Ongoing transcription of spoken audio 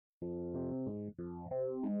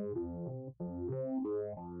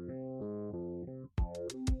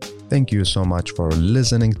Thank you so much for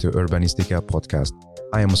listening to Urbanistica podcast.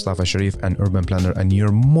 I am Mustafa Sharif, an urban planner, and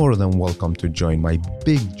you're more than welcome to join my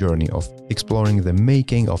big journey of exploring the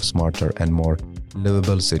making of smarter and more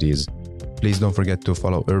livable cities. Please don't forget to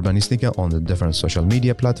follow Urbanistica on the different social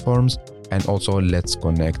media platforms, and also let's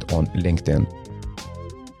connect on LinkedIn.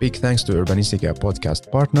 Big thanks to Urbanistica podcast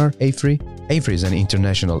partner AFRY. AFRY is an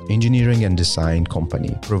international engineering and design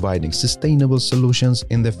company providing sustainable solutions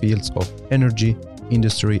in the fields of energy,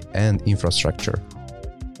 industry, and infrastructure.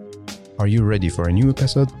 Are you ready for a new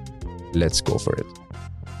episode? Let's go for it.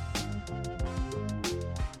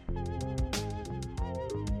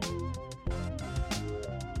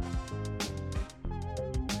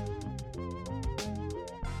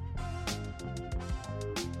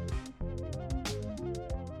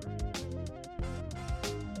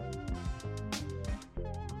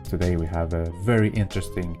 Today we have a very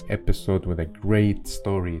interesting episode with a great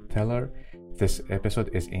storyteller. This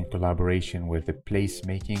episode is in collaboration with the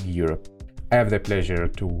Placemaking Europe. I have the pleasure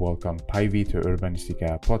to welcome Päivi to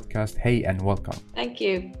Urbanistica podcast. Hey, and welcome. Thank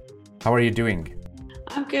you. How are you doing?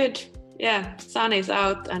 I'm good. Yeah, sun is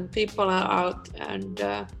out and people are out, and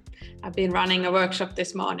I've been running a workshop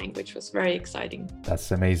this morning, which was very exciting.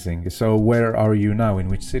 That's amazing. So where are you now? In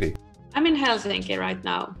which city? I'm in Helsinki right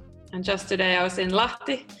now. And just today I was in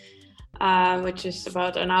Lahti, which is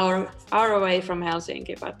about an hour away from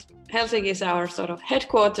Helsinki. But Helsinki is our sort of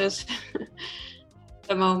headquarters at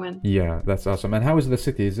the moment. Yeah, that's awesome. And how is the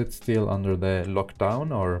city? Is it still under the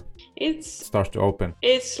lockdown or it starts to open?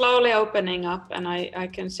 It's slowly opening up, and I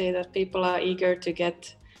can see that people are eager to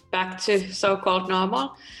get back to so-called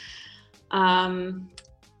normal.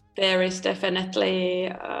 There is definitely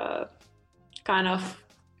kind of,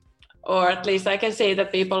 or at least I can see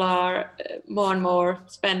that people are more and more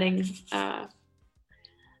spending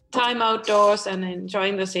time outdoors and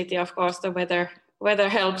enjoying the city. Of course, the weather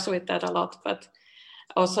helps with that a lot, but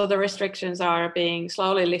also the restrictions are being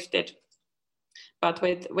slowly lifted. But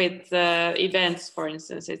with the events, for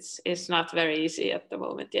instance, it's not very easy at the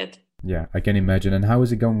moment yet. Yeah, I can imagine. And how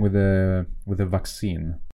is it going with the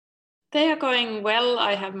vaccine? They are going well.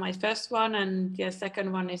 I have my first one, and the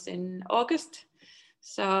second one is in August.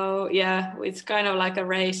 So yeah, it's kind of like a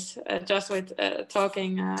race. Just with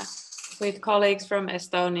talking with colleagues from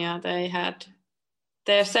Estonia, they had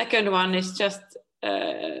their second one is just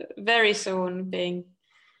very soon being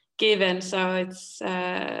given. So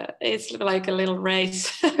it's like a little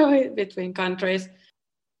race between countries.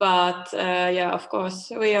 But yeah, of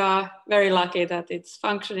course, we are very lucky that it's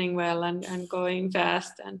functioning well and going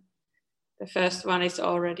fast. And the first one is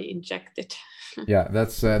already injected. Yeah,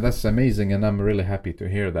 that's amazing, and I'm really happy to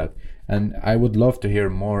hear that. And I would love to hear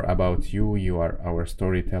more about you. You are our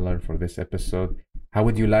storyteller for this episode. How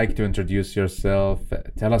would you like to introduce yourself?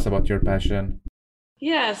 Tell us about your passion.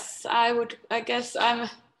 Yes, I would. I guess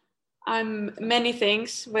I'm many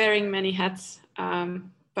things, wearing many hats,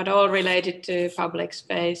 but all related to public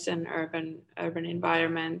space and urban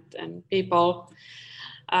environment and people.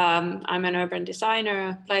 I'm an urban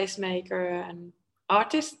designer, placemaker, and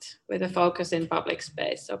artist with a focus in public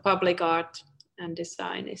space. So public art and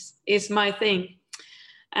design is my thing.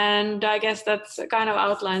 And I guess that's kind of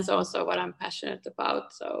outlines also what I'm passionate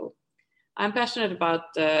about. So I'm passionate about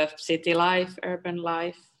city life, urban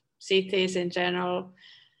life, cities in general.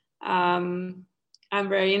 I'm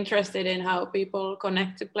very interested in how people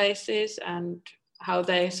connect to places and how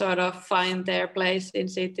they sort of find their place in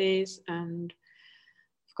cities. And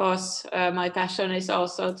of course, my passion is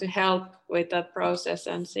also to help with that process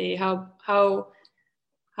and see how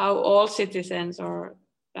all citizens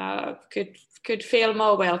could feel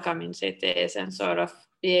more welcome in cities and sort of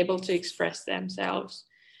be able to express themselves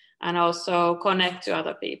and also connect to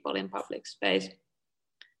other people in public space.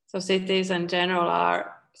 So cities in general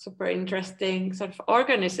are super interesting sort of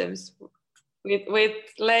organisms with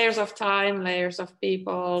layers of time, layers of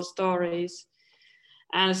people, stories,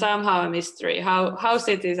 and somehow a mystery how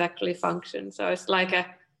cities actually function. So it's like a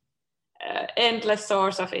endless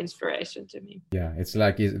source of inspiration to me. Yeah, it's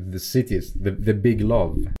like the cities, the big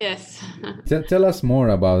love. Yes. Tell us more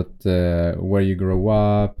about where you grew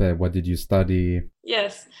up. What did you study?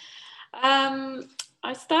 Yes.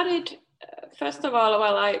 I studied, first of all,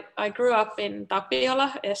 I grew up in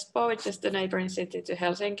Tapiola, Espoo, which is the neighboring city to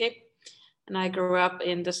Helsinki. And I grew up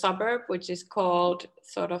in the suburb, which is called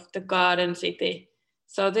sort of the Garden City.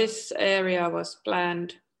 So this area was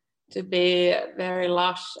planned to be very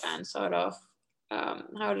lush and sort of,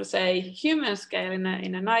 human scale in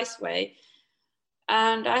a nice way.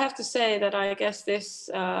 And I have to say that I guess this,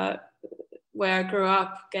 where I grew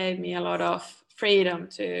up, gave me a lot of freedom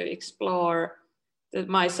to explore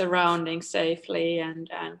my surroundings safely and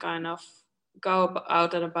kind of go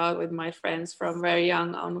out and about with my friends from very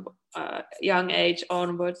young age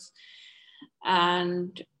onwards.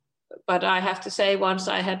 But I have to say, once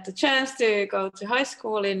I had the chance to go to high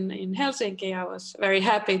school in Helsinki, I was very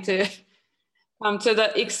happy to come to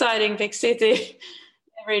the exciting big city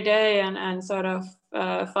every day and sort of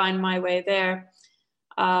find my way there.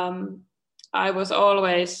 I was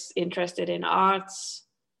always interested in arts,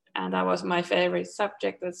 and that was my favorite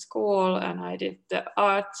subject at school. And I did the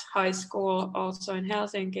art high school also in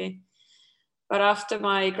Helsinki. But after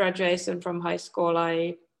my graduation from high school,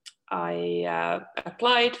 I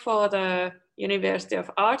applied for the University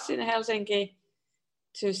of Arts in Helsinki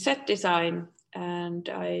to set design, and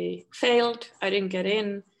I failed. I didn't get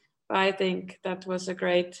in, but I think that was a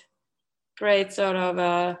great sort of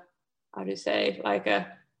like a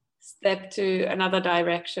step to another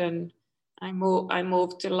direction. I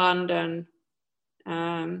moved to London,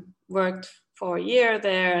 worked for a year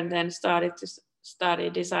there, and then started to study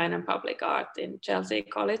design and public art in Chelsea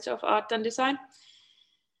College of Art and Design.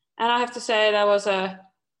 And I have to say that was a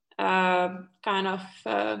kind of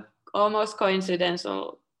almost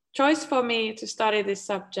coincidental choice for me to study this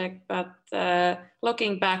subject, but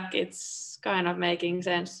looking back, it's kind of making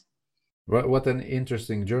sense. What an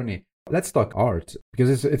interesting journey. Let's talk art,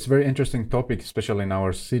 because it's a very interesting topic, especially in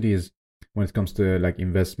our cities when it comes to like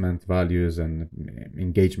investment values and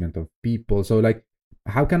engagement of people. So like,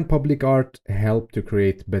 how can public art help to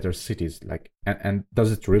create better cities? Like, and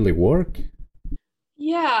does it really work?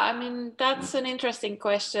 Yeah, I mean, that's an interesting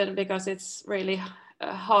question, because it's really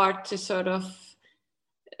hard to sort of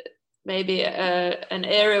maybe an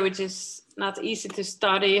area which is not easy to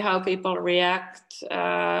study, how people react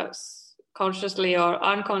consciously or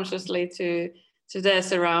unconsciously to their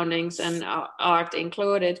surroundings, and art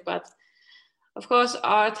included. But of course,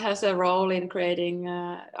 art has a role in creating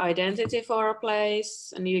identity for a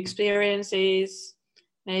place, new experiences,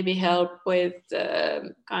 maybe help with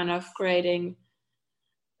kind of creating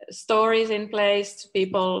stories in place to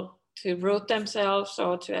people to root themselves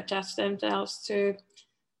or to attach themselves to.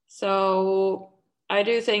 So I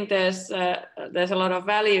do think there's a lot of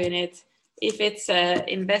value in it. If it's an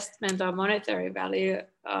investment or monetary value,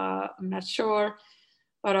 I'm not sure.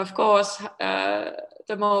 But of course,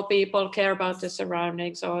 the more people care about the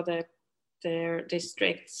surroundings or their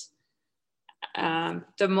districts,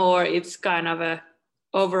 the more it's kind of a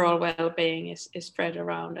overall well-being is spread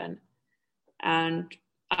around. And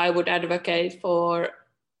I would advocate for,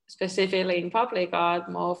 specifically in public art,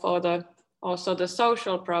 more for also the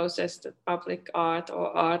social process that public art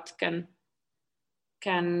or art can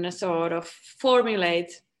sort of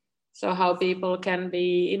formulate. So how people can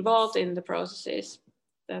be involved in the processes.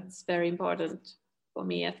 That's very important for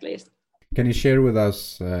me, at least. Can you share with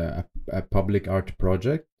us a public art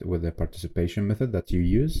project with a participation method that you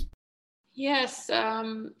use? Yes,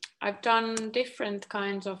 I've done different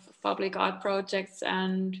kinds of public art projects,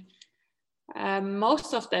 and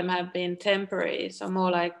most of them have been temporary, so more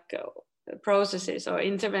like processes or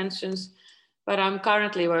interventions. But I'm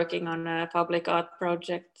currently working on a public art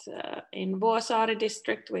project in Vuosaari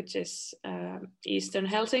district, which is eastern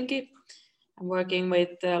Helsinki. I'm working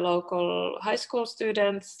with the local high school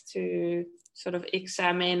students to sort of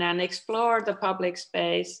examine and explore the public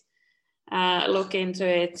space, look into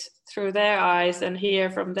it through their eyes and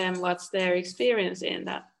hear from them what's their experience in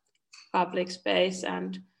that public space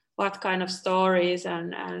and what kind of stories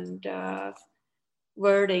and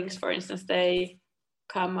wordings, for instance, they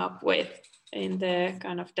come up with in their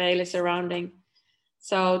kind of daily surrounding.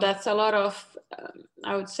 So that's a lot of,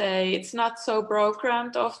 I would say it's not so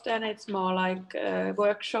programmed often, it's more like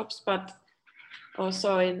workshops, but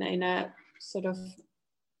also in a sort of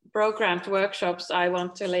programmed workshops, I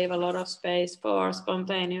want to leave a lot of space for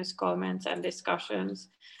spontaneous comments and discussions.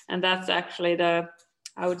 And that's actually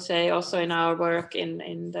I would say also in our work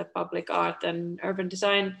in the public art and urban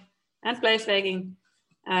design and placemaking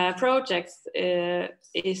projects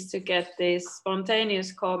is to get these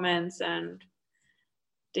spontaneous comments and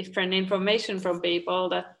different information from people.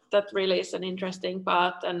 That really is an interesting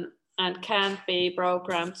part and can't be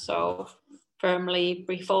programmed so firmly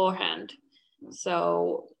beforehand.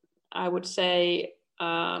 So I would say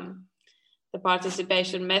the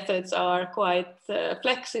participation methods are quite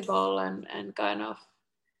flexible and kind of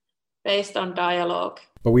based on dialogue.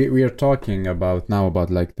 But we are talking about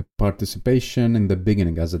like the participation in the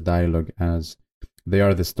beginning as a dialogue, as they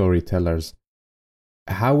are the storytellers.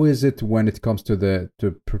 How is it when it comes to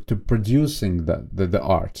producing the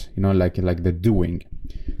art? You know, like the doing.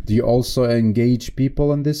 Do you also engage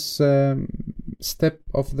people on this step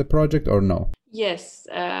of the project or no? Yes,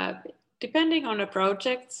 depending on the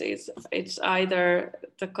projects, it's either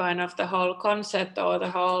the kind of the whole concept or the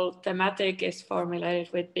whole thematic is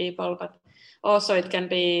formulated with people, but also it can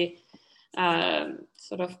be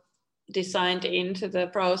sort of designed into the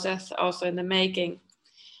process, also in the making.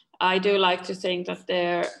 I do like to think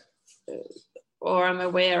that or I'm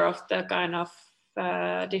aware of the kind of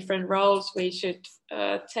different roles we should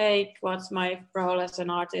take. What's my role as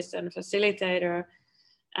an artist and facilitator,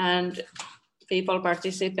 and people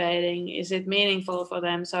participating, is it meaningful for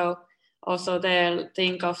them? So also they'll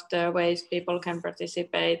think of the ways people can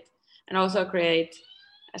participate and also create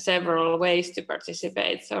several ways to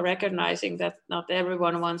participate. So recognizing that not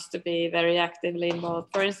everyone wants to be very actively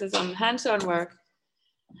involved. For instance, on hands-on work,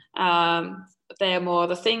 they are more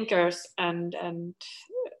the thinkers and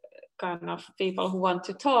kind of people who want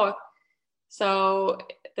to talk. So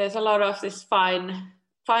there's a lot of this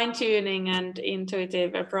fine-tuning and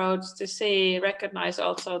intuitive approach to recognize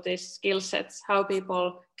also these skill sets, how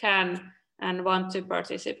people can and want to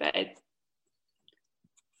participate.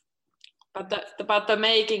 But the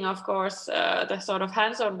making, of course, the sort of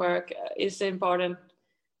hands-on work is an important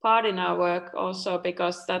part in our work also,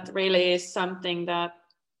 because that really is something that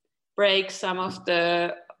breaks some of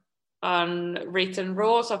the unwritten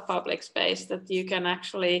rules of public space, that you can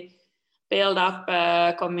actually build up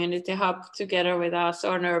a community hub together with us,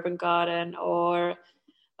 or an urban garden, or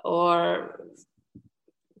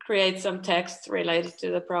create some text related to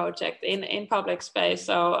the project in public space.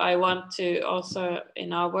 So I want to also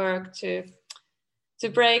in our work to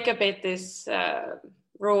break a bit these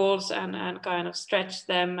rules and kind of stretch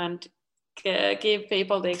them and give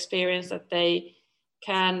people the experience that they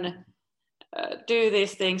can do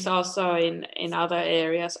these things also in other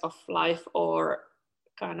areas of life, or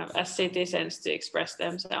kind of as citizens to express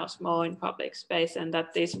themselves more in public space, and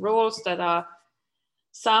that these rules that are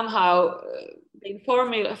somehow been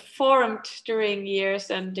formed during years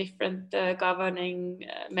and different governing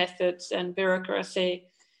methods and bureaucracy,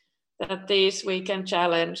 that these we can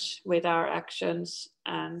challenge with our actions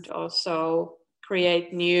and also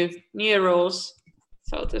create new rules,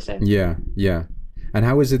 so to say. Yeah. And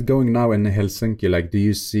how is it going now in Helsinki? Like, do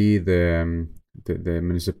you see the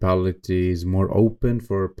municipalities more open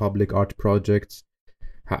for public art projects?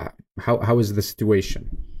 How is the situation?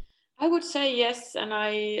 I would say yes, and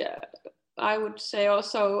I would say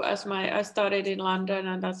also, as I studied in London,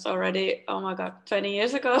 and that's already 20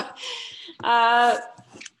 years ago. Back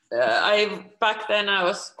then I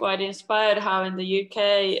was quite inspired how in the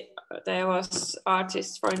UK there was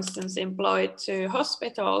artists, for instance, employed to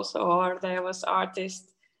hospitals, or there was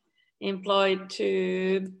artists employed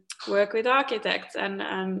to work with architects,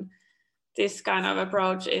 and this kind of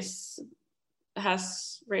approach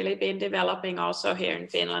has really been developing also here in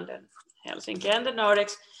Finland and Helsinki and the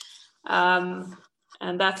Nordics,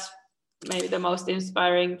 and that's maybe the most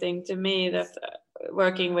inspiring thing to me, that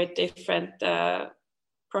working with different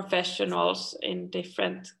professionals in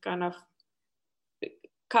different kind of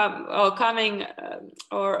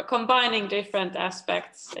combining different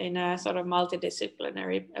aspects in a sort of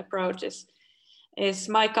multidisciplinary approach is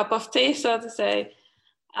my cup of tea, so to say.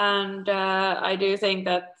 And I do think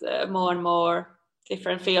that more and more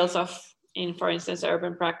different fields for instance,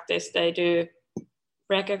 urban practice, they do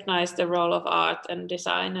recognize the role of art and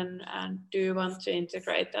design and do want to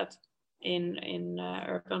integrate that in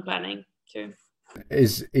urban planning too.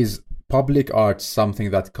 Is public art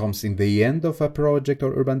something that comes in the end of a project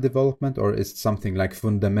or urban development, or is it something like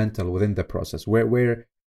fundamental within the process?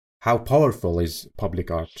 How powerful is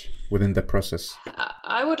public art within the process?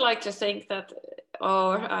 I would like to think that,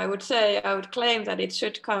 or I would claim that it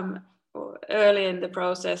should come early in the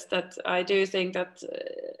process, that I do think that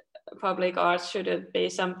public art shouldn't be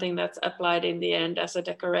something that's applied in the end as a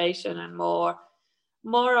decoration, and more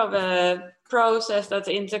of a process that's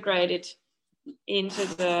integrated into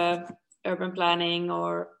the urban planning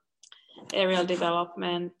or aerial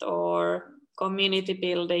development or community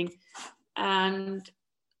building. And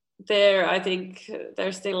there, I think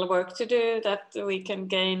there's still work to do, that we can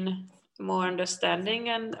gain more understanding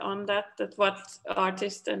and on that what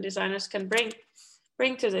artists and designers can bring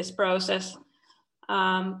to this process,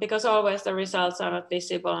 because always the results are not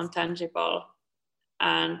visible and tangible,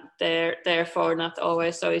 and they're therefore not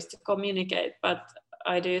always so easy to communicate. But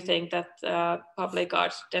I do think that public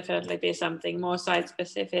art should definitely be something more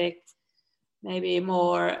site-specific, maybe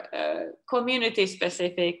more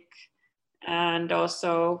community-specific, and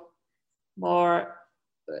also more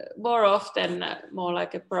often more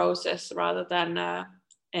like a process rather than an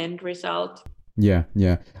end result. Yeah.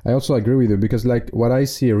 I also agree with you, because like what I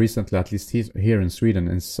see recently, at least here in Sweden,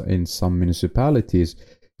 in some municipalities,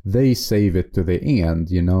 they save it to the end,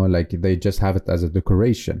 you know, like they just have it as a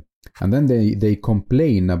decoration. And then they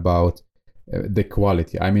complain about the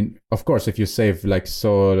quality. I mean, of course, if you save like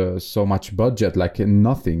so much budget, like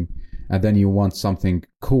nothing, and then you want something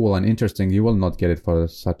cool and interesting, you will not get it for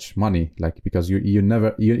such money, like because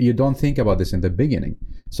you don't think about this in the beginning.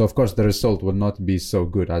 So of course the result will not be so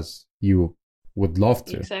good as you would love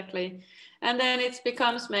to. Exactly. And then it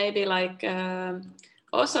becomes maybe like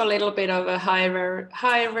also a little bit of a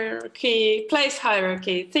place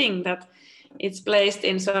hierarchy thing, that it's placed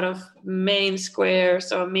in sort of main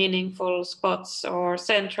squares or meaningful spots or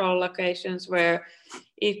central locations where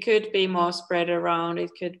it could be more spread around.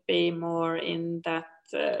 It could be more in that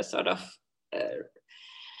sort of,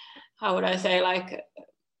 how would I say, like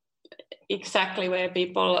exactly where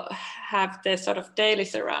people have their sort of daily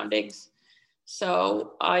surroundings.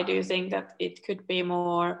 So I do think that it could be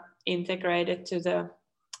more integrated to the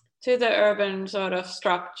urban sort of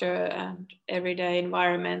structure and everyday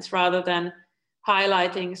environments, rather than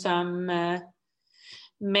highlighting some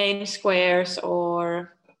main squares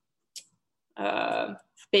or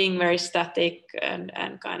being very static and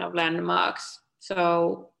kind of landmarks.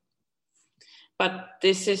 So, but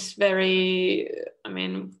this is very, I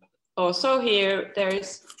mean, also here there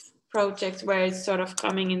is projects where it's sort of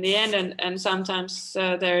coming in the end, and sometimes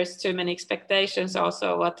there's too many expectations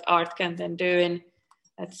also what art can then do in,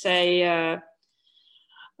 let's say,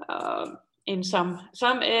 in some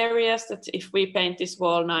areas, that if we paint this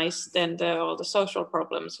wall nice, then all the social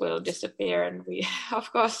problems will disappear. And we,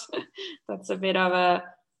 of course, that's a bit of a,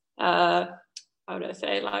 how do I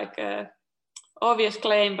say, like a obvious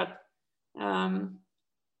claim, but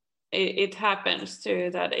it happens too,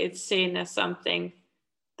 that it's seen as something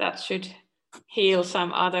that should heal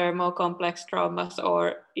some other more complex traumas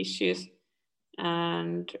or issues.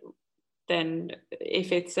 And then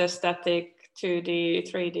if it's a static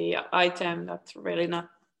 2D, 3D item, that's really not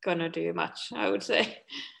gonna do much, I would say.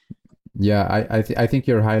 Yeah, I think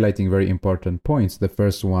you're highlighting very important points. The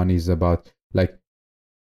first one is about like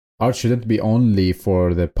art shouldn't be only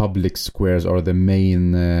for the public squares or the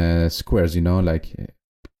main squares, you know, like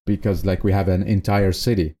because like we have an entire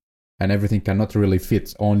city and everything cannot really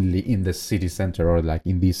fit only in the city center or like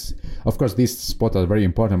in these. Of course, these spots are very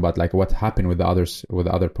important, but like what happened with the others, with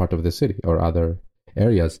the other part of the city or other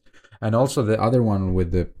areas. And also the other one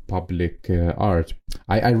with the public art.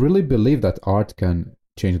 I really believe that art can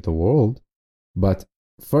change the world, but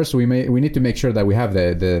first we need to make sure that we have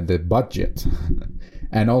the budget.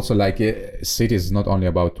 And also like city is not only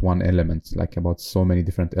about one element, like about so many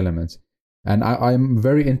different elements. And I'm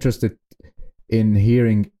very interested in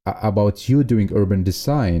hearing about you doing urban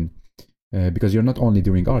design, because you're not only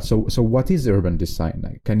doing art. So what is urban design?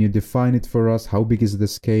 Like, can you define it for us? How big is the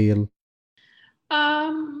scale?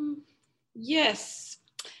 Yes.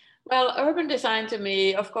 Well, urban design to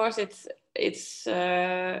me, of course, it's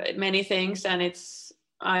many things, and it's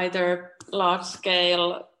either large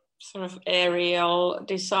scale sort of aerial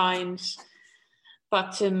designs,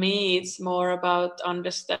 but to me it's more about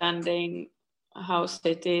understanding how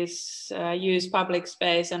cities use public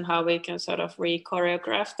space and how we can sort of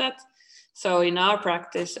re-choreograph that. So in our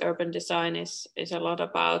practice, urban design is a lot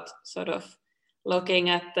about sort of looking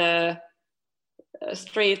at the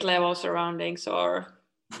street level surroundings or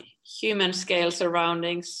human scale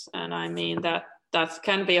surroundings. And I mean that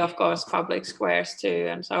can be, of course, public squares too,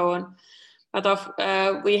 and so on.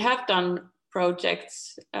 But we have done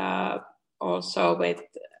projects also with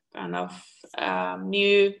kind of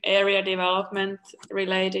new area development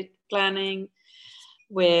related planning,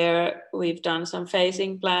 where we've done some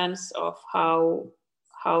phasing plans of how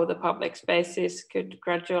the public spaces could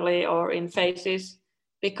gradually or in phases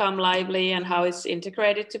become lively, and how it's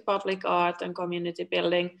integrated to public art and community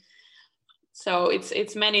building. So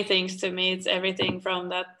it's many things to me. It's everything from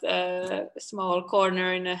that small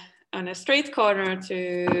corner on a street corner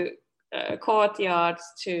to courtyards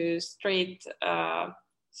to street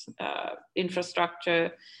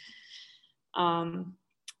infrastructure.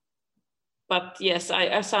 But yes,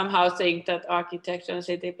 I somehow think that architecture and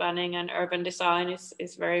city planning and urban design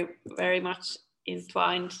is very, very much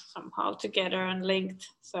entwined somehow together and linked.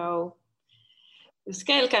 So the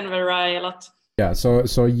scale can vary a lot. Yeah,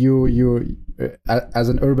 so you as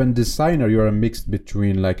an urban designer, you're a mix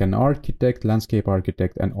between like an architect, landscape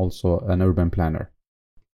architect, and also an urban planner.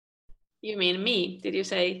 You mean me? Did you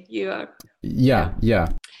say you are? Yeah.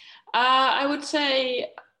 I would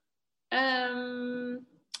say,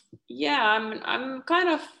 yeah, I'm kind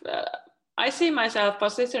of. I see myself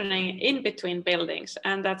positioning in between buildings,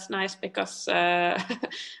 and that's nice because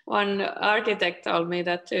one architect told me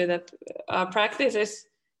that too. That our practice is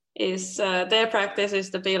is their practice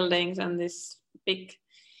is the buildings and this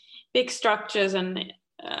big structures, and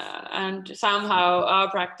somehow our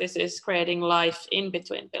practice is creating life in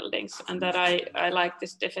between buildings, and that I like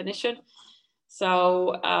this definition.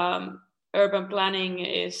 So urban planning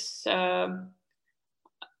is, I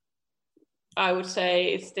would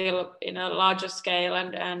say, it's still in a larger scale,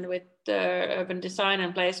 and with the urban design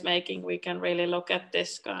and placemaking, we can really look at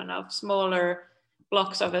this kind of smaller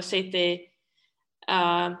blocks of a city.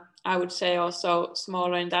 I would say also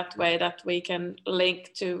smaller in that way that we can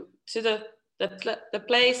link to the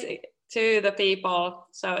place, to the people.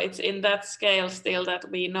 So it's in that scale still that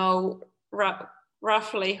we know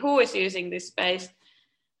roughly who is using this space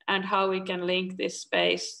and how we can link this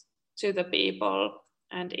space to the people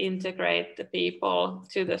and integrate the people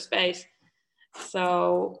to the space.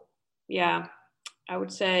 So yeah, I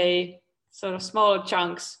would say sort of small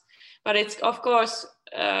chunks, but it's of course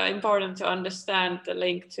important to understand the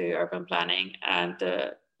link to urban planning and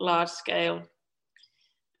the large scale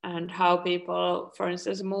and how people, for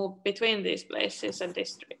instance, move between these places and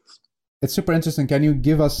districts. It's super interesting. Can you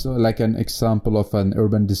give us like an example of an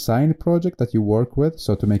urban design project that you work with,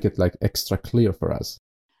 so to make it like extra clear for us?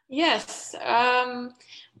 Yes,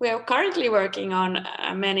 we are currently working on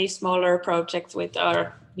many smaller projects with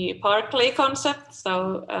our new Parkley concept,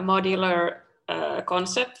 so a modular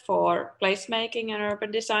concept for placemaking and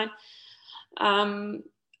urban design.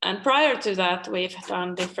 And prior to that, we've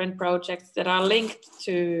done different projects that are linked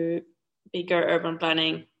to bigger urban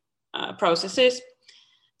planning processes.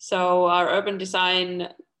 So our urban design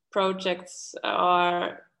projects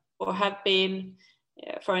are or have been,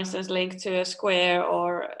 for instance, linked to a square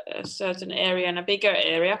or a certain area in a bigger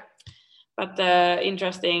area. But the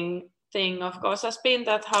interesting thing, of course, has been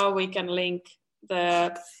that how we can link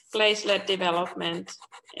the place-led development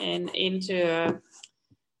into,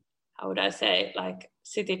 how would I say, like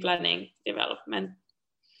city planning development.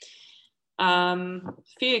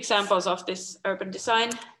 Few examples of this urban design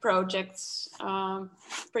projects,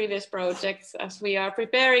 previous projects, as we are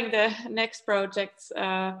preparing the next projects,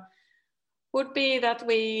 would be that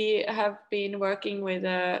we have been working with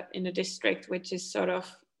in a district which is sort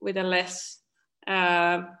of with a less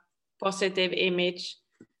positive image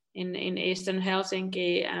in Eastern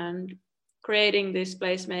Helsinki, and creating this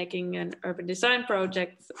placemaking and urban design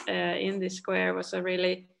project in this square was a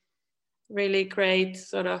really, really great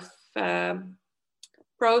sort of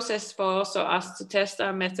process for also us to test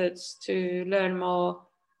our methods, to learn more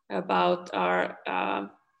about our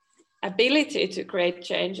ability to create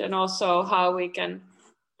change, and also how we can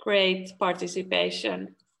create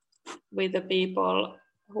participation with the people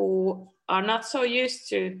who are not so used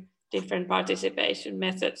to different participation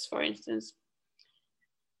methods, for instance.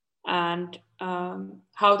 And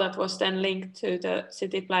how that was then linked to the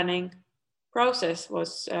city planning process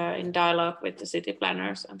was in dialogue with the city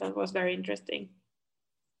planners, and that was very interesting.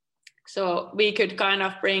 So we could kind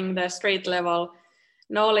of bring the street level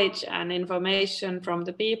knowledge and information from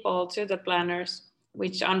the people to the planners,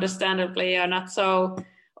 which understandably are not so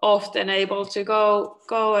often able to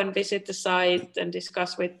go and visit the site and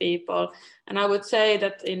discuss with people. And I would say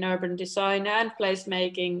that in urban design and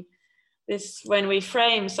placemaking, this, when we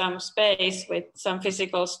frame some space with some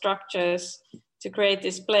physical structures to create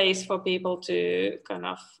this place for people to kind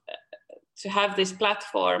of to have this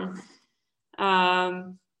platform,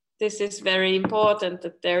 this is very important,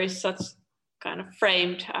 that there is such kind of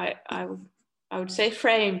framed, I would say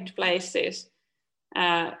framed places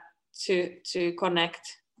to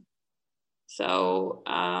connect. So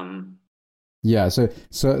yeah,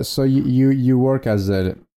 so you work as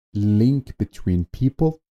a link between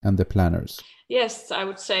people and the planners. Yes, I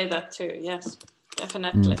would say that too. Yes,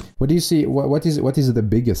 definitely. What do you see? What is the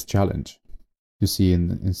biggest challenge you see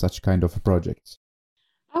in such kind of a project?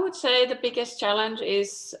 I would say the biggest challenge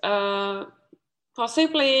is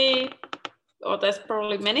possibly, or there's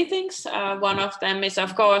probably many things. One of them is,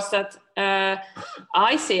 of course, that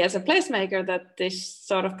I see as a placemaker that this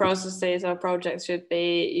sort of processes or projects should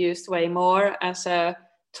be used way more as a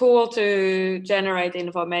tool to generate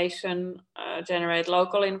information, generate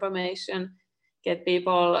local information, get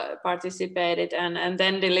people participated, and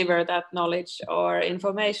then deliver that knowledge or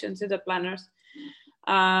information to the planners.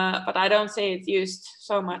 But I don't see it used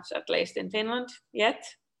so much, at least in Finland yet.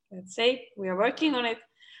 Let's see, we are working on it.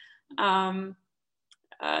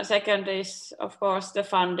 Second is, of course, the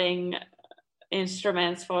funding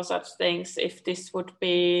instruments for such things. If this would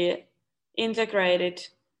be integrated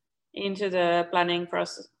into the planning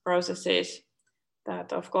processes,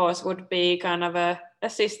 that of course would be kind of a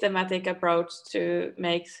systematic approach to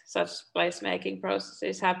make such placemaking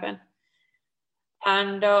processes happen.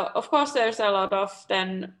 And of course, there's a lot of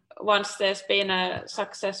then once there's been a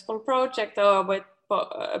successful project or with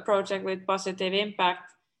a project with positive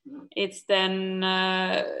impact, it's then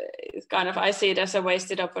it's kind of, I see it as a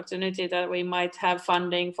wasted opportunity that we might have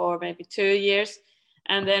funding for maybe 2 years,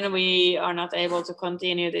 and then we are not able to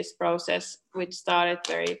continue this process, which started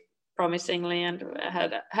very promisingly and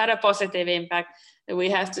had a positive impact. We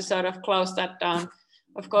have to sort of close that down.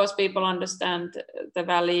 Of course, people understand the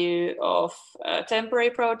value of temporary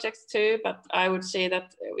projects too, but I would say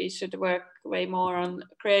that we should work way more on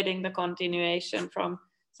creating the continuation from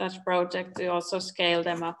such projects to also scale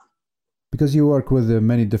them up. Because you work with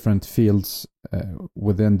many different fields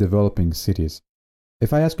within developing cities.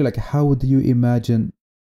 If I ask you, like, how would you imagine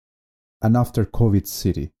an after-COVID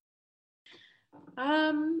city?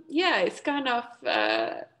 Yeah, it's kind of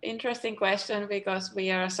interesting question because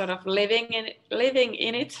we are sort of living in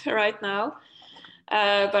it right now.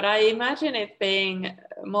 But I imagine it being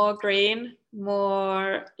more green,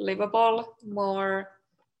 more livable, more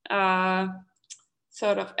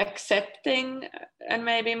sort of accepting, and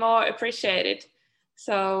maybe more appreciated.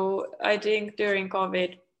 So I think during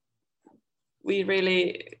COVID, we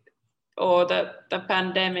really, or the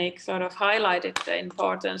pandemic sort of highlighted the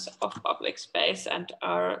importance of public space and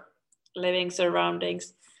our living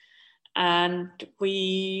surroundings. And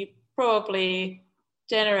we probably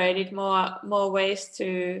generated more ways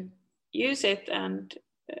to use it and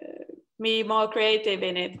be more creative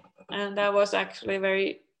in it. And that was actually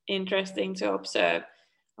very interesting to observe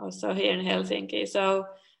also here in Helsinki. So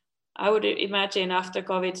I would imagine after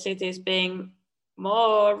COVID cities being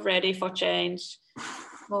more ready for change,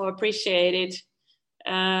 more appreciated,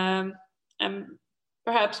 and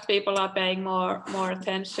perhaps people are paying more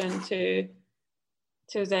attention to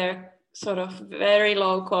their sort of very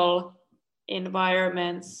local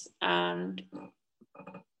environments, and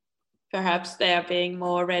perhaps they are being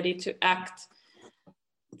more ready to act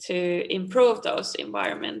to improve those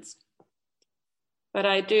environments. But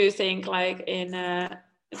I do think, like, in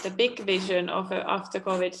the big vision of an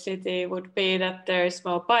after-COVID city would be that there's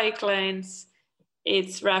more bike lanes.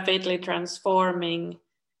 It's rapidly transforming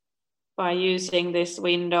by using this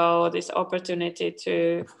window, this opportunity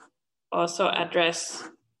to also address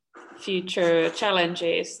future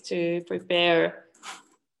challenges, to prepare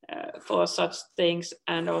for such things,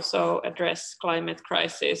 and also address climate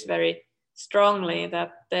crisis very strongly,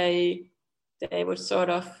 that they would sort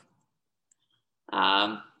of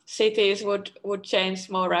cities would change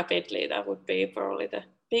more rapidly. That would be probably the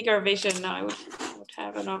bigger vision I would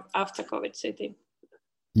have an after COVID city.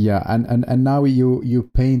 Yeah, and now you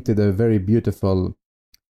painted a very beautiful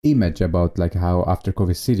image about like how after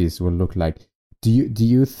COVID cities will look like. Do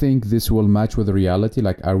you think this will match with the reality?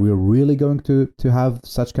 Like, are we really going to have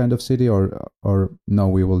such kind of city, or no,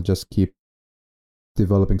 we will just keep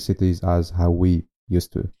developing cities as how we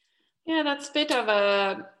used to? Yeah, that's a bit of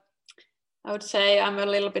a, I would say I'm a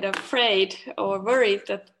little bit afraid or worried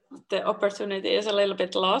that the opportunity is a little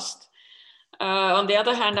bit lost. On the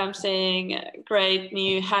other hand, I'm seeing great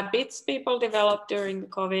new habits people developed during the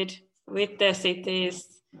COVID with their cities.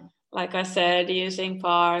 Like I said, using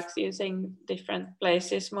parks, using different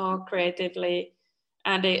places more creatively,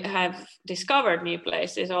 and they have discovered new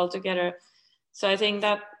places altogether. So I think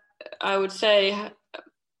that I would say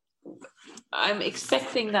I'm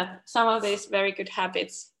expecting that some of these very good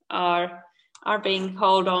habits are being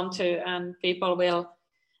held on to, and people will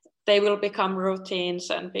become routines,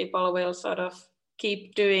 and people will sort of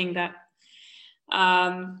keep doing that.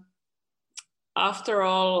 After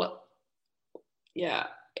all, yeah,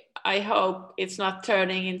 I hope it's not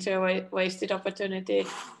turning into a wasted opportunity.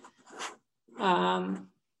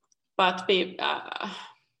 But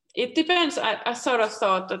it depends. I sort of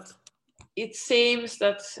thought that it seems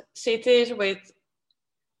that cities with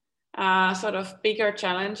sort of bigger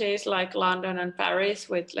challenges like London and Paris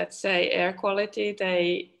with, let's say, air quality,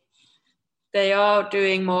 they are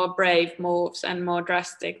doing more brave moves and more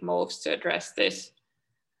drastic moves to address this.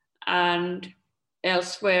 And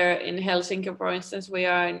elsewhere in Helsinki, for instance, we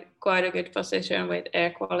are in quite a good position with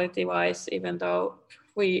air quality wise, even though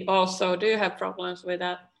we also do have problems with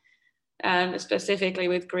that, and specifically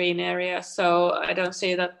with green areas. So I don't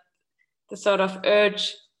see that the sort of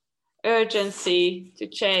urgency to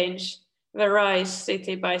change varies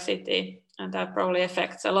city by city, and that probably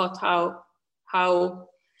affects a lot how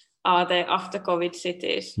are the after COVID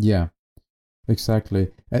cities. Yeah,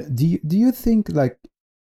 exactly. Do you think like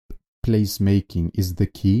placemaking is the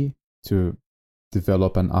key to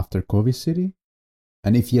develop an after COVID city?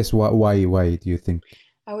 And if yes, why do you think?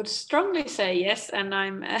 I would strongly say yes, and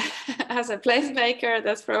I'm as a placemaker,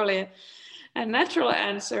 that's probably a natural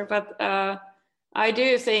answer. But I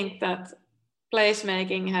do think that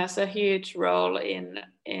placemaking has a huge role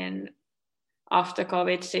in after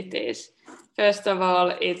COVID cities. First of all,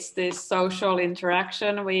 it's this social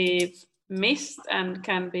interaction we've missed and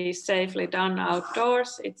can be safely done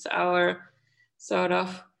outdoors. It's our sort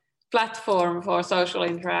of platform for social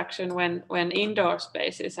interaction when indoor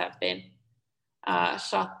spaces have been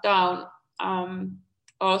shut down.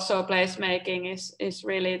 Also, placemaking is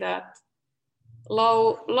really that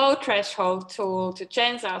low threshold tool to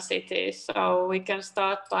change our cities. So we can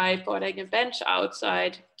start by putting a bench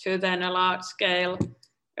outside to then a large scale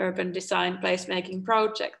urban design placemaking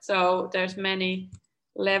project. So there's many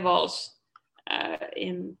levels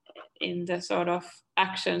in the sort of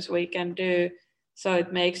actions we can do. So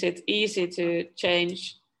it makes it easy to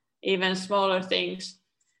change even smaller things.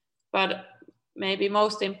 But maybe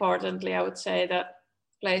most importantly, I would say that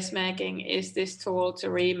placemaking is this tool to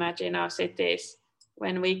reimagine our cities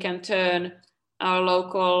when we can turn our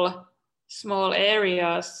local small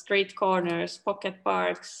areas, street corners, pocket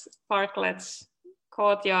parks, parklets,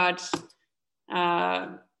 courtyards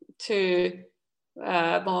to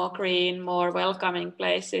more green, more welcoming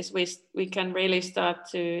places. We can really start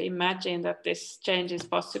to imagine that this change is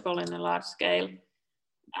possible in a large scale.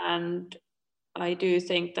 And I do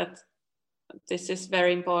think that this is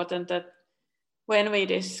very important, that when we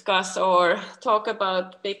discuss or talk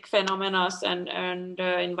about big phenomena and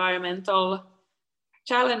environmental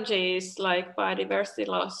challenges like biodiversity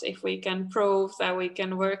loss, if we can prove that we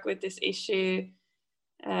can work with this issue,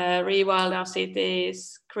 rewild our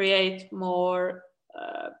cities, create more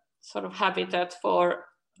sort of habitat for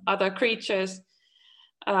other creatures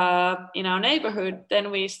in our neighborhood,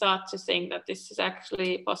 then we start to think that this is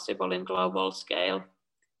actually possible in global scale.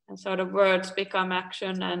 And sort of words become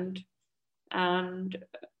action, and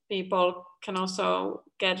people can also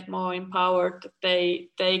get more empowered that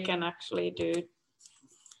they can actually do.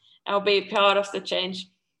 I'll be part of the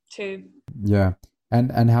change too. Yeah.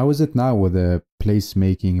 And how is it now with the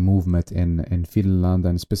placemaking movement in Finland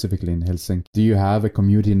and specifically in Helsinki? Do you have a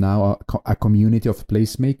community now, a community of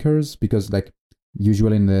placemakers? Because like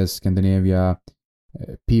usually in the Scandinavia,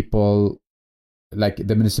 people, like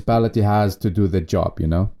the municipality has to do the job, you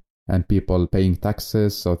know, and people paying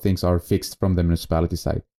taxes, so things are fixed from the municipality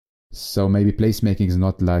side. So maybe placemaking is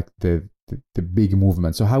not like the big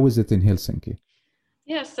movement. So how is it in Helsinki?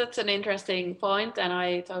 Yes, that's an interesting point, and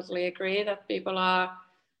I totally agree that people are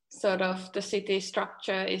sort of, the city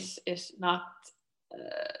structure is not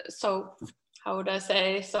so, how would I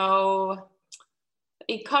say, so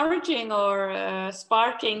encouraging or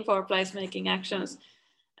sparking for placemaking actions.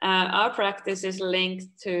 Our practice is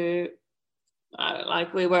linked to,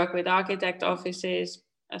 like we work with architect offices,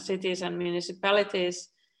 cities and municipalities,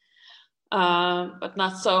 but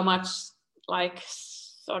not so much like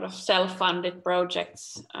sort of self-funded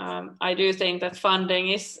projects. I do think that funding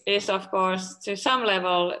is of course to some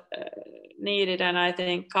level needed, and I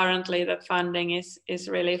think currently that funding is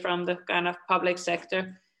really from the kind of public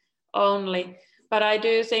sector only. But I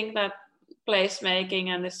do think that placemaking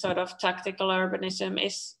and this sort of tactical urbanism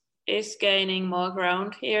is gaining more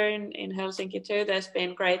ground here in Helsinki too. There's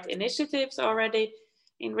been great initiatives already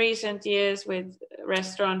in recent years with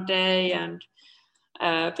Restaurant Day and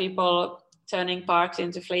people turning parks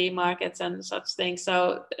into flea markets and such things.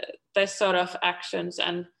 So this sort of actions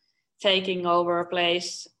and taking over a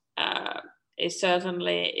place is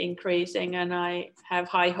certainly increasing, and I have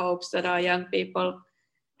high hopes that our young people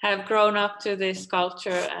have grown up to this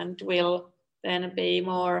culture and will then be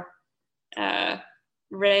more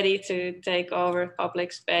ready to take over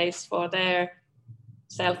public space for their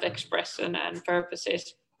self-expression and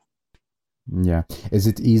purposes. Yeah. Is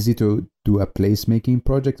it easy to do a placemaking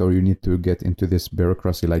project, or you need to get into this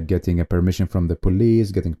bureaucracy, like getting a permission from the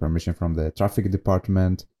police, getting permission from the traffic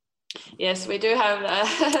department? Yes, we do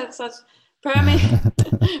have such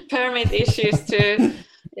permit issues too.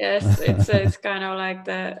 Yes, it's kind of like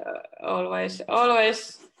the always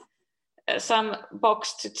some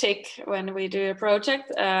box to tick when we do a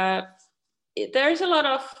project. There's a lot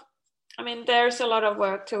of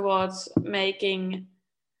work towards making.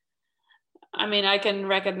 I mean, I can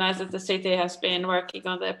recognize that the city has been working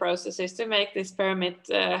on their processes to make this permit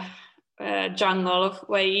jungle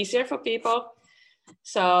way easier for people.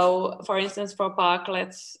 So, for instance, for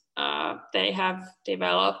parklets, they have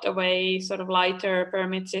developed a way sort of lighter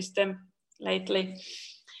permit system lately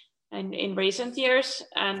and in recent years,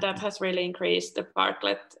 and that has really increased the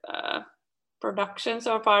parklet productions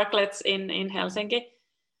or parklets in Helsinki.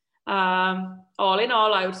 All in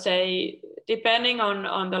all, I would say, depending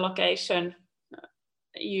on the location,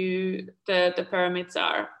 the permits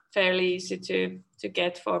are fairly easy to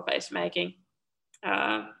get for placemaking.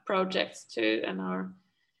 projects too, and are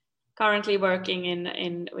currently working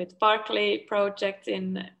in with Barclay project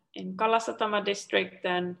in Kalasatama district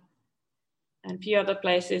and a few other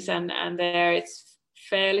places, and there it's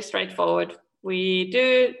fairly straightforward. We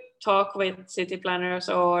do talk with city planners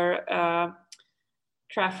or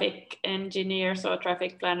traffic engineers or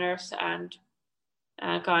traffic planners and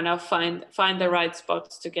kind of find the right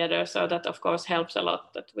spots together. So that of course helps a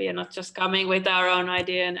lot, that we are not just coming with our own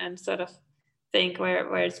idea and sort of think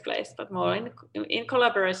where it's placed, but more in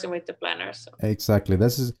collaboration with the planners. So. Exactly.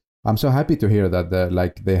 I'm so happy to hear that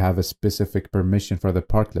they have a specific permission for the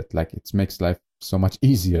parklet. Like, it makes life so much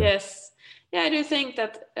easier. Yes. Yeah, I do think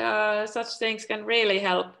that such things can really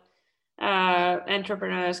help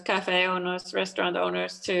entrepreneurs, cafe owners, restaurant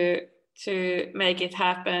owners to make it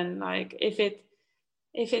happen. Like if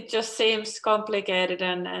it just seems complicated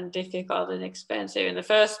and difficult and expensive in the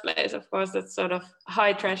first place, of course that's sort of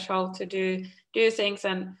high threshold to do things,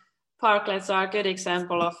 and parklets are a good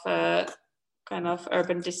example of kind of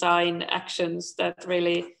urban design actions that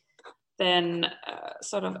really then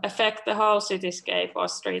sort of affect the whole cityscape or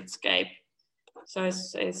streetscape. So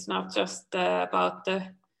it's not just about the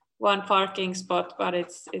one parking spot, but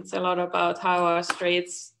it's a lot about how our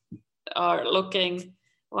streets are looking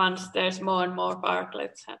once there's more and more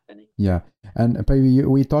parklets happening. Yeah, and Päivi,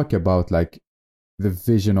 we talk about like the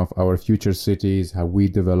vision of our future cities, how we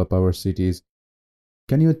develop our cities.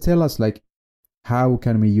 Can you tell us like how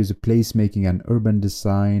can we use placemaking and urban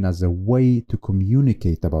design as a way to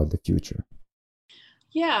communicate about the future?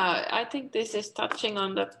 Yeah, I think this is touching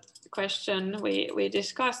on the question we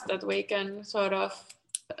discussed, that we can sort of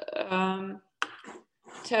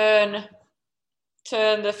turn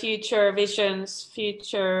the future visions,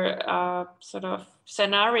 future sort of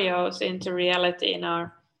scenarios into reality in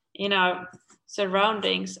our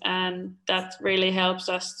surroundings, and that really helps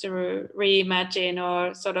us to reimagine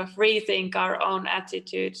or sort of rethink our own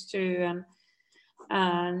attitudes too,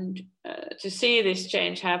 and to see this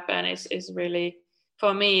change happen is really,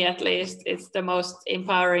 for me at least, it's the most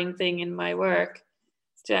empowering thing in my work,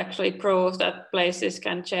 to actually prove that places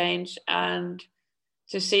can change and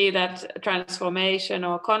to see that transformation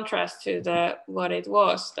or contrast to what it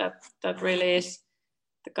was. That really is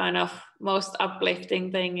the kind of most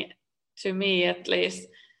uplifting thing to me, at least.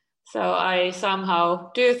 So I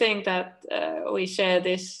somehow do think that we share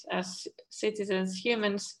this as citizens,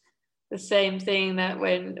 humans, the same thing, that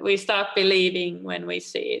when we start believing when we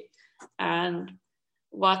see it, and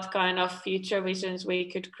what kind of future visions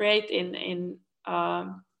we could create in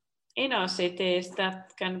our cities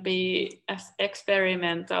that can be as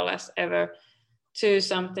experimental as ever, to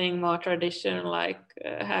something more traditional, like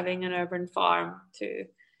having an urban farm, to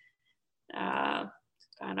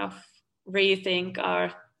kind of rethink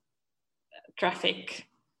our traffic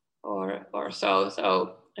or so.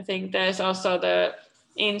 So I think there's also the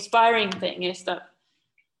inspiring thing is that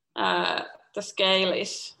the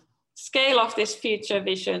scale of these future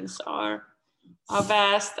visions are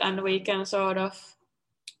vast, and we can sort of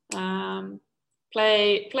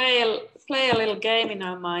play a little game in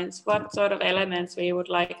our minds, what sort of elements we would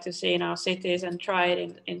like to see in our cities, and try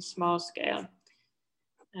it in small scale,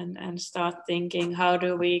 and start thinking, how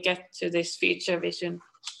do we get to this future vision?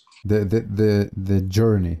 The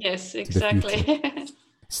journey. Yes, exactly.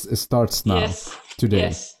 Starts now. Yes. Today.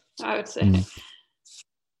 Yes, I would say.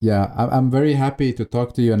 Yeah, I'm very happy to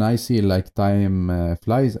talk to you, and I see like time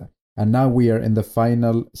flies. And now we are in the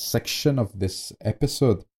final section of this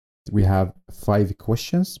episode. We have 5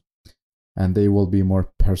 questions, and they will be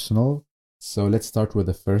more personal. So let's start with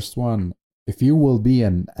the first one. If you will be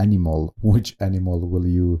an animal, which animal will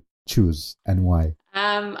you choose and why?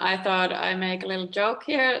 I thought I make a little joke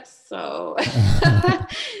here, so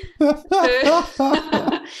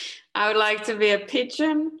I would like to be a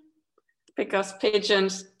pigeon, because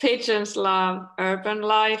pigeons love urban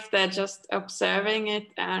life. They're just observing it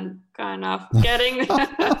and kind of getting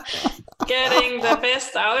the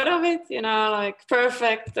best out of it, like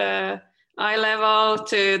perfect eye level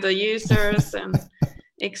to the users, and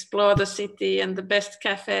explore the city and the best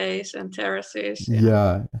cafes and terraces.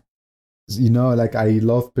 Yeah. Like I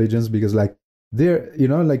love pigeons because like they're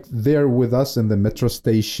with us in the metro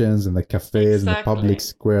stations and the cafes and the public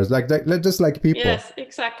squares, like just like people. Yes,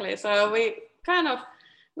 exactly. So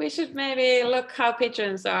we should maybe look how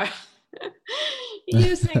pigeons are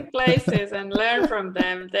using places and learn from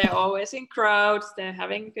them. They're always in crowds, they're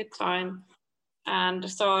having a good time and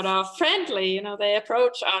sort of friendly, they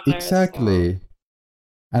approach others. Exactly. So.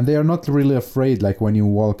 And they are not really afraid, like when you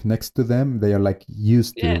walk next to them, they are like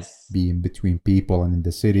used to being between people and in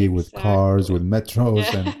the city with cars, with metros.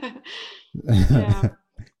 Yeah. And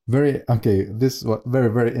This was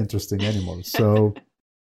very interesting animal. So,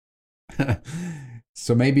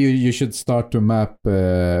 so maybe you should start to map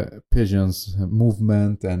pigeons'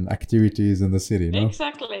 movement and activities in the city, no?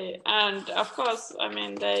 Exactly, and of course, I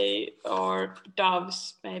mean or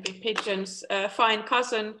doves, maybe pigeons' fine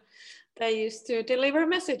cousin. They used to deliver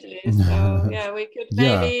messages. So yeah, we could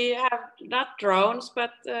maybe have not drones,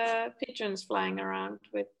 but pigeons flying around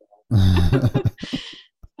with.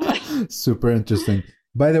 Super interesting.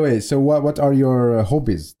 By the way, so what are your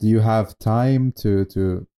hobbies? Do you have time to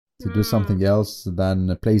do something else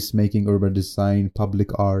than placemaking, urban design, public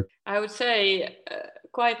art? I would say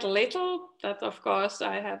quite little. That of course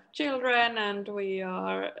I have children, and we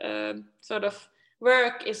are sort of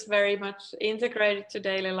work is very much integrated to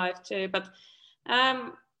daily life too. But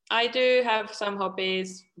I do have some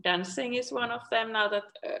hobbies. Dancing is one of them. Now that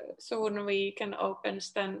soon we can open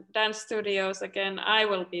dance studios again, I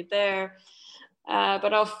will be there.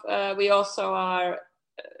 But we also are.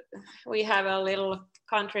 We have a little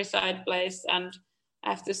countryside place, and I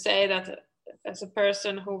have to say that as a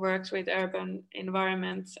person who works with urban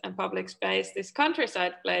environments and public space, this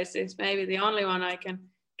countryside place is maybe the only one I can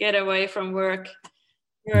get away from work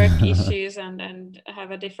issues and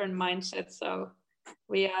have a different mindset. So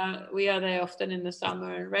we are there often in the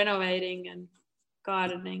summer, renovating and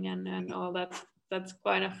gardening and all that. That's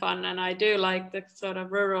kind of fun, and I do like the sort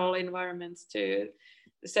of rural environments too.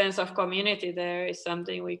 The sense of community there is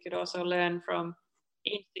something we could also learn from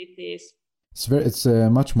in cities. It's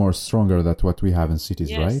much more stronger than what we have in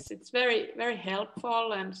cities, right? Yes, it's very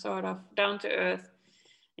helpful and sort of down to earth.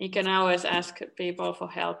 You can always ask people for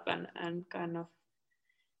help and kind of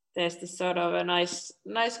there's this sort of a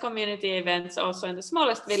nice community events also in the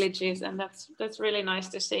smallest villages, and that's really nice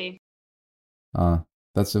to see.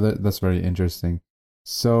 That's very interesting.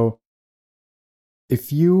 So,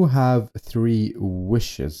 if you have 3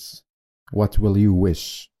 wishes, what will you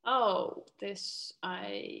wish? Oh, this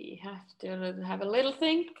I have to have a little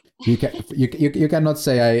think. You cannot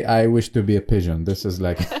say I wish to be a pigeon. This is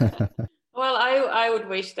like. Well, I would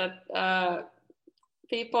wish that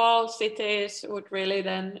people, cities would really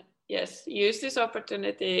then use this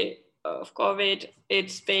opportunity of COVID.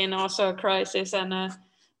 It's been also a crisis and a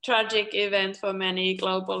tragic event for many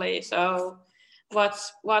globally. So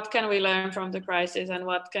what can we learn from the crisis, and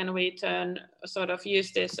what can we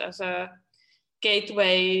use this as a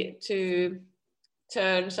gateway to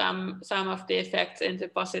turn some of the effects into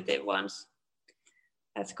positive ones?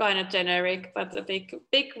 That's kind of generic, but a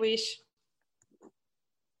big wish.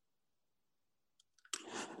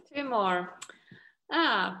 2 more.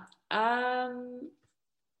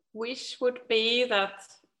 Wish would be that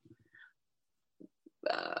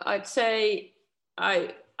I'd say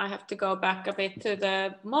I have to go back a bit to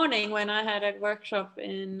the morning when I had a workshop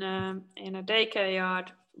in a daycare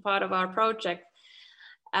yard, part of our project,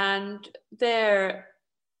 and there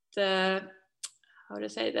the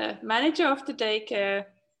manager of the daycare,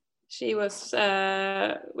 she was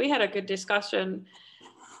we had a good discussion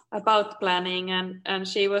about planning, and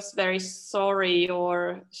she was very sorry,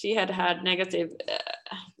 or she had negative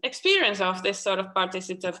experience of this sort of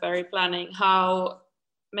participatory planning, how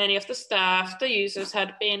many of the staff, the users,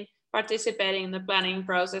 had been participating in the planning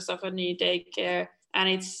process of a new daycare and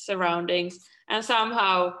its surroundings, and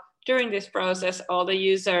somehow during this process all the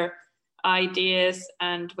user ideas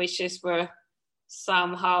and wishes were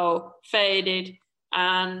somehow faded,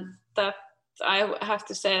 and that I have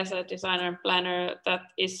to say, as a designer and planner, that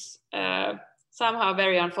is somehow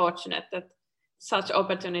very unfortunate that such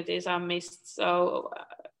opportunities are missed. So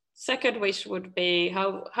second wish would be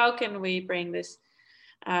how can we bring this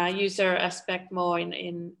user aspect more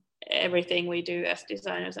in everything we do as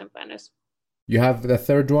designers and planners. You have the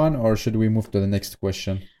third one, or should we move to the next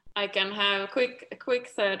question? I can have a quick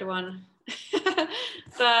third one.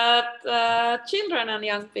 That children and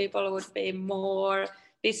young people would be more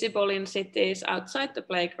visible in cities outside the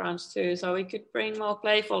playgrounds too, so we could bring more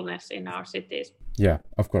playfulness in our cities. Yeah,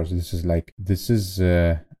 of course. This is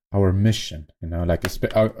our mission,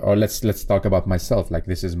 or let's talk about myself. Like,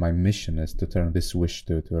 this is my mission, is to turn this wish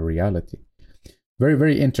to a reality. Very,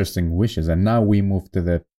 very interesting wishes. And now we move to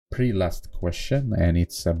the pre-last question, and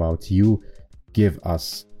it's about you. Give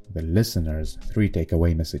us, the listeners, 3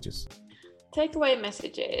 takeaway messages. Takeaway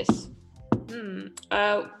messages.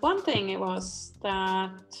 One thing was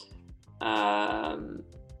that,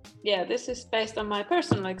 this is based on my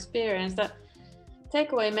personal experience, that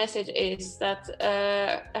takeaway message is that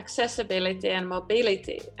accessibility and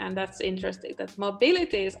mobility, and that's interesting, that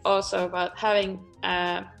mobility is also about having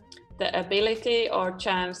the ability or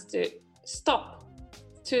chance to stop,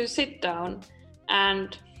 to sit down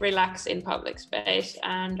and relax in public space,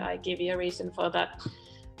 and I give you a reason for that.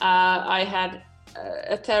 I had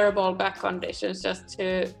a terrible back conditions just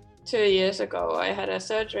 2 years ago. I had a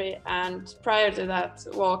surgery, and prior to that,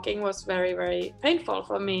 walking was very, very painful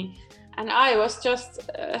for me. And I was just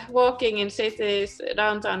walking in cities,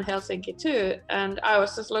 downtown Helsinki too, and I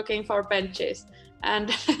was just looking for benches,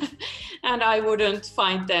 and and I wouldn't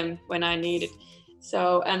find them when I needed.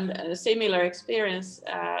 So, and a similar experience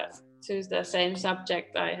to the same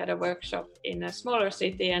subject. I had a workshop in a smaller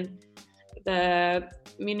city, and the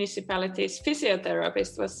municipality's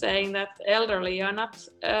physiotherapist was saying that elderly are not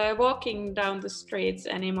walking down the streets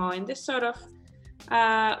anymore in this sort of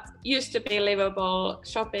used to be livable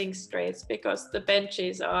shopping streets, because the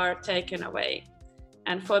benches are taken away.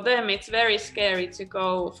 And for them, it's very scary to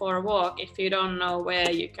go for a walk if you don't know where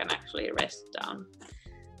you can actually rest down.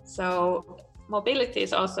 So mobility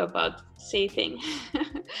is also about seating.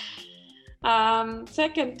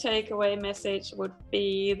 Second takeaway message would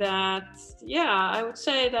be that, I would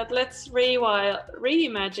say that let's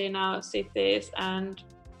reimagine our cities and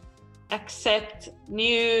accept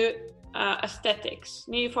new aesthetics,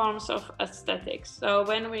 new forms of aesthetics. So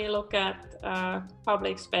when we look at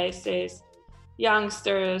public spaces,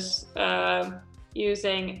 youngsters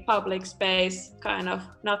using public space kind of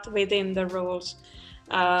not within the rules,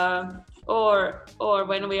 or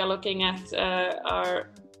when we are looking at our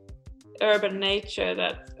urban nature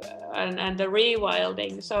and the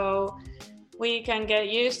rewilding, so we can get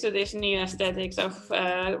used to this new aesthetics of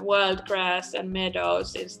wild grass and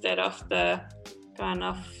meadows instead of the kind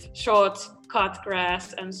of short cut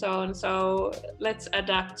grass and so on. So let's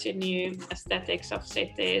adapt to new aesthetics of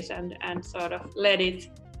cities and sort of let it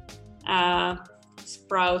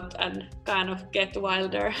sprout and kind of get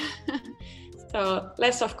wilder. So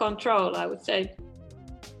less of control, I would say.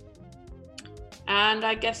 And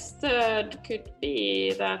I guess third could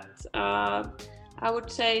be that I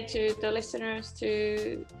would say to the listeners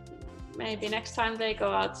to maybe next time they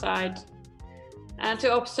go outside and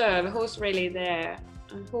to observe who's really there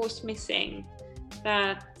and who's missing.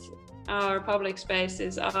 That our public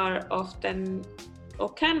spaces are often or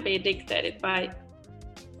can be dictated by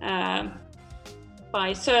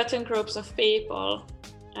certain groups of people,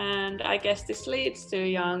 and I guess this leads to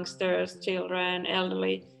youngsters, children,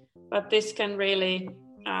 elderly, but this can really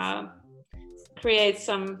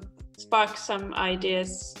spark some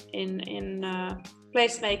ideas in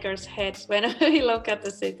placemakers' heads when we look at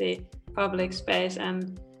the city public space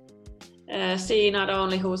and see not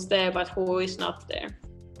only who's there but who is not there.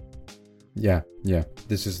 Yeah,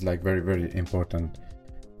 this is like very, very important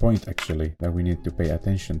point actually that we need to pay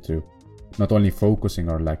attention to. Not only focusing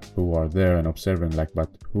on like who are there and observing like, but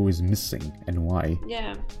who is missing and why.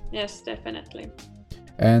 Yes, definitely.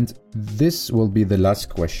 And this will be the last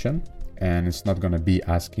question, and it's not going to be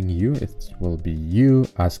asking you, it will be you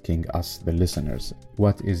asking us, the listeners.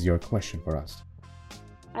 What is your question for us?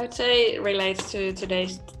 I would say it relates to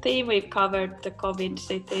today's theme. We've covered the COVID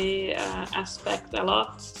city aspect a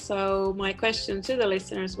lot. So my question to the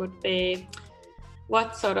listeners would be,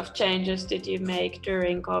 what sort of changes did you make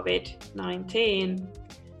during COVID-19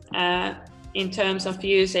 in terms of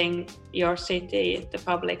using your city, the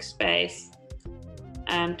public space?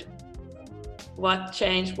 And what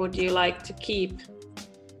change would you like to keep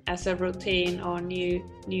as a routine or new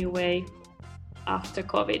way after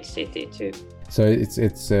COVID city too? So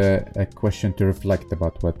it's a question to reflect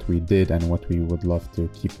about what we did and what we would love to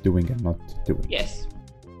keep doing and not doing. Yes.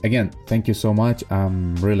 Again, thank you so much.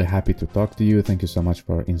 I'm really happy to talk to you. Thank you so much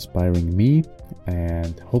for inspiring me,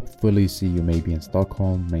 and hopefully see you maybe in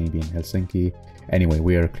Stockholm, maybe in Helsinki. Anyway,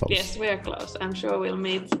 we are close. Yes, we are close. I'm sure we'll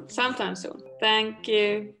meet sometime soon. Thank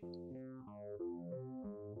you.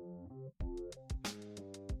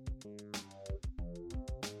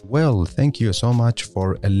 Well, thank you so much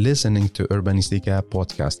for listening to Urbanistica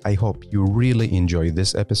podcast. I hope you really enjoyed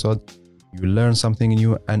this episode. You learned something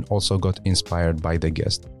new and also got inspired by the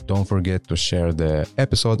guest. Don't forget to share the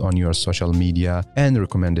episode on your social media and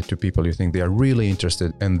recommend it to people you think they are really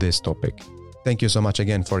interested in this topic. Thank you so much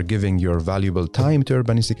again for giving your valuable time to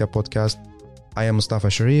Urbanistica podcast. I am Mustafa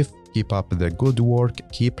Sharif. Keep up the good work.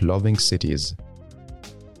 Keep loving cities.